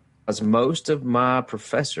 because most of my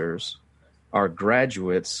professors are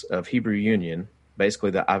graduates of Hebrew Union,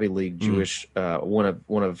 basically the Ivy League Jewish, one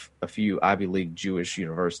of a few Ivy League Jewish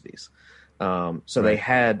universities. They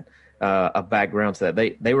had a background to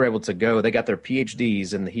that. They were able to go. They got their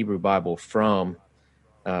PhDs in the Hebrew Bible from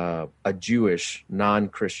a Jewish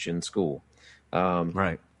non-Christian school.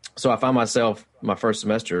 Right. So I found myself my first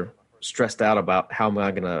semester stressed out about how am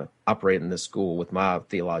I going to operate in this school with my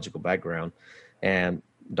theological background. And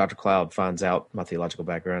Dr. Cloud finds out my theological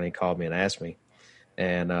background. And he called me and asked me,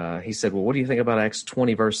 and he said, "Well, what do you think about Acts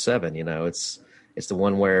 20, verse 7? You know, it's the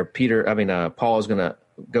one where Paul is going to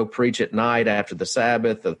go preach at night after the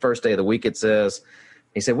Sabbath, the first day of the week, it says."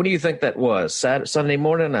 He said, "What do you think that was? Sunday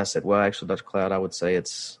morning?" And I said, "Well, actually, Dr. Cloud, I would say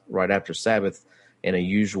it's right after Sabbath in a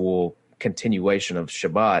usual continuation of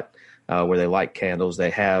Shabbat, where they light candles, they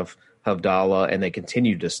have Havdalah, and they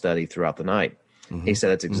continue to study throughout the night." Mm-hmm. He said,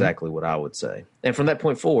 "That's exactly what I would say." And from that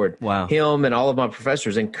point forward, him and all of my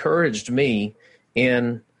professors encouraged me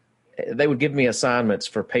they would give me assignments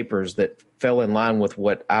for papers that fell in line with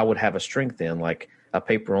what I would have a strength in, like a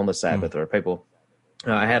paper on the Sabbath or a paper.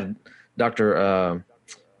 I had Dr.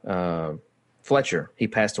 Fletcher. He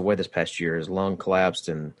passed away this past year. His lung collapsed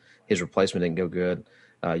and his replacement didn't go good.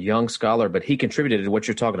 Young scholar, but he contributed to what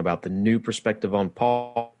you're talking about, the new perspective on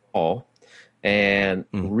Paul and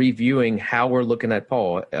reviewing how we're looking at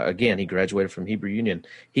Paul. Again, he graduated from Hebrew Union.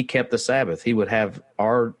 He kept the Sabbath. He would have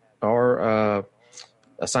our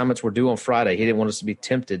assignments were due on Friday. He didn't want us to be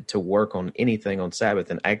tempted to work on anything on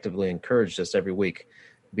Sabbath, and actively encouraged us every week,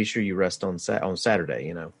 be sure you rest on Saturday,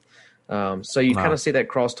 you know. So you kind of see that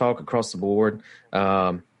crosstalk across the board.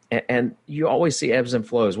 And you always see ebbs and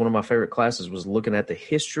flows. One of my favorite classes was looking at the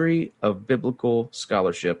history of biblical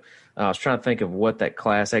scholarship. I was trying to think of what that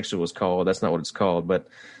class actually was called. That's not what it's called, but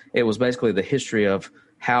it was basically the history of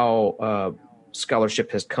how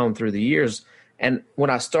scholarship has come through the years. And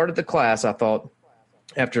when I started the class, I thought,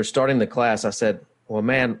 after starting the class, I said, well,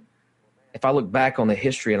 man, if I look back on the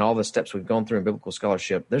history and all the steps we've gone through in biblical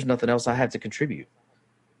scholarship, there's nothing else I have to contribute.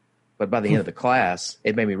 But by the end of the class,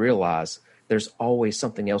 it made me realize there's always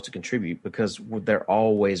something else to contribute, because they're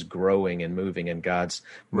always growing and moving, and God's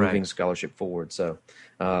moving scholarship forward. So,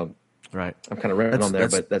 I'm kind of ripping on there,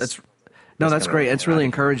 but that's great. It's really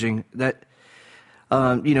encouraging that,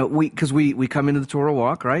 because we come into the Torah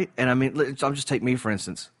Walk, right? And I mean, I'll just take me, for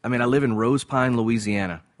instance. I mean, I live in Rose Pine,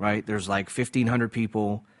 Louisiana, right? There's like 1,500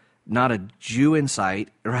 people, not a Jew in sight,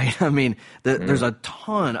 right? I mean, there's a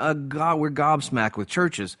ton. We're gobsmacked with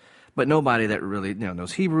churches, but nobody that really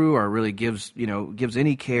knows Hebrew or really gives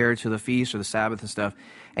any care to the feast or the Sabbath and stuff.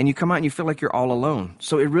 And you come out and you feel like you're all alone.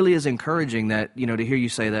 So it really is encouraging that, to hear you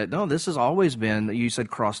say that, no, this has always been, you said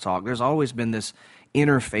crosstalk. There's always been this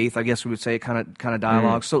interfaith, I guess we would say, kind of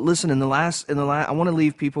dialogue. So listen, in the last, I want to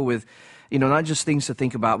leave people with, not just things to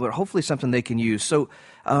think about, but hopefully something they can use. So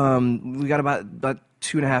we got about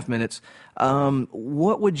 2.5 minutes.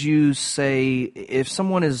 What would you say if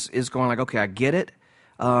someone is going like, okay, I get it,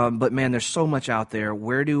 but man, there's so much out there.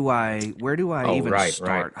 Where do I even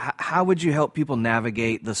start? Right. How would you help people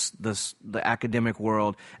navigate the academic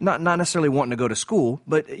world? Not necessarily wanting to go to school,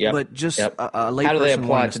 but just a lay how do they person apply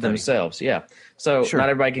wanting it to study? themselves? Yeah. So not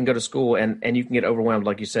everybody can go to school, and you can get overwhelmed,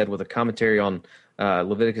 like you said, with a commentary on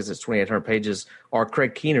Leviticus that's 2,800 pages, or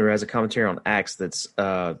Craig Keener has a commentary on Acts that's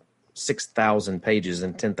 6,000 pages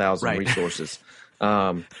and 10,000 resources.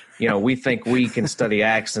 We think we can study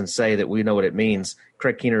Acts and say that we know what it means.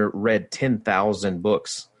 Craig Keener read 10,000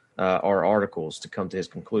 books or articles to come to his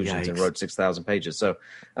conclusions and wrote 6,000 pages. So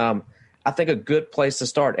I think a good place to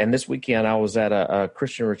start, and this weekend I was at a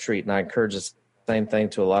Christian retreat, and I encourage the same thing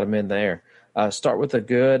to a lot of men there. Start with a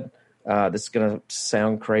good, this is going to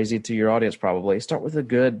sound crazy to your audience probably, start with a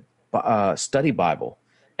good study Bible.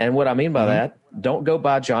 And what I mean by that, don't go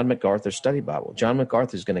buy John MacArthur's study Bible. John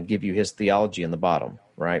MacArthur is going to give you his theology in the bottom,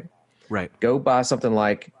 right? Right. Go buy something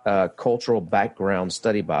like a cultural background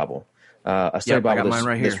study Bible. A study Bible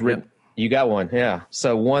that's written. Yep. You got one, yeah.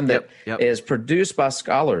 So one that is produced by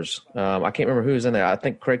scholars. I can't remember who's in there. I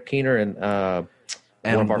think Craig Keener and one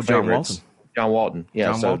of our favorites, John Walton.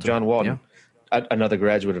 Yeah, John Walton, another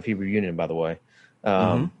graduate of Hebrew Union, by the way.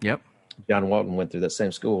 John Walton went through that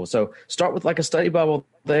same school. So start with like a study Bible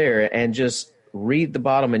there and just read the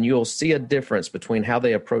bottom, and you'll see a difference between how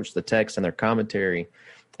they approach the text and their commentary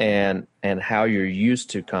and how you're used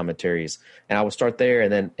to commentaries. And I will start there,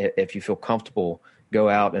 and then if you feel comfortable, go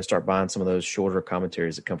out and start buying some of those shorter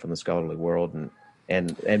commentaries that come from the scholarly world,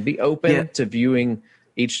 and be open to viewing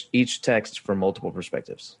each text from multiple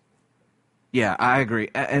perspectives. Yeah, I agree.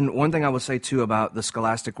 And one thing I would say, too, about the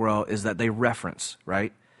scholastic world is that they reference,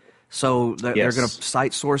 right? So they're going to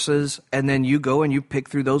cite sources, and then you go and you pick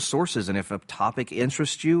through those sources. And if a topic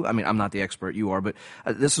interests you, I mean, I'm not the expert, you are, but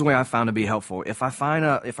this is the way I found to be helpful. If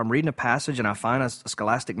I'm reading a passage and I find a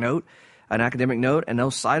scholastic note, an academic note, and they'll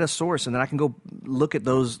cite a source, and then I can go look at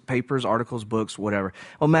those papers, articles, books, whatever.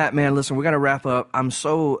 Well, Matt, man, listen, we're going to wrap up. I'm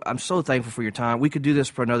so thankful for your time. We could do this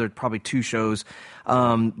for another probably 2 shows.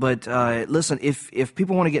 But listen, if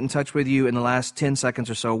people want to get in touch with you in the last 10 seconds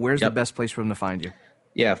or so, where's the best place for them to find you?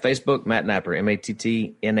 Yeah, Facebook, Matt Napper,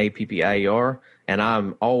 MattNappier, and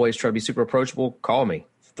I'm always trying to be super approachable. Call me,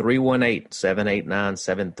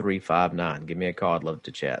 318-789-7359. Give me a call. I'd love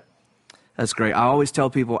to chat. That's great. I always tell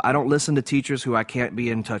people I don't listen to teachers who I can't be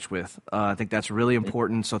in touch with. I think that's really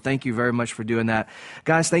important. So thank you very much for doing that.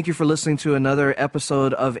 Guys, thank you for listening to another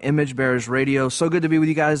episode of Image Bearers Radio. So good to be with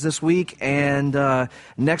you guys this week. And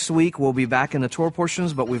next week, we'll be back in the tour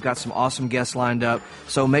portions, but we've got some awesome guests lined up.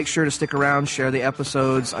 So make sure to stick around, share the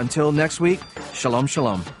episodes. Until next week, shalom,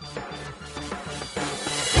 shalom.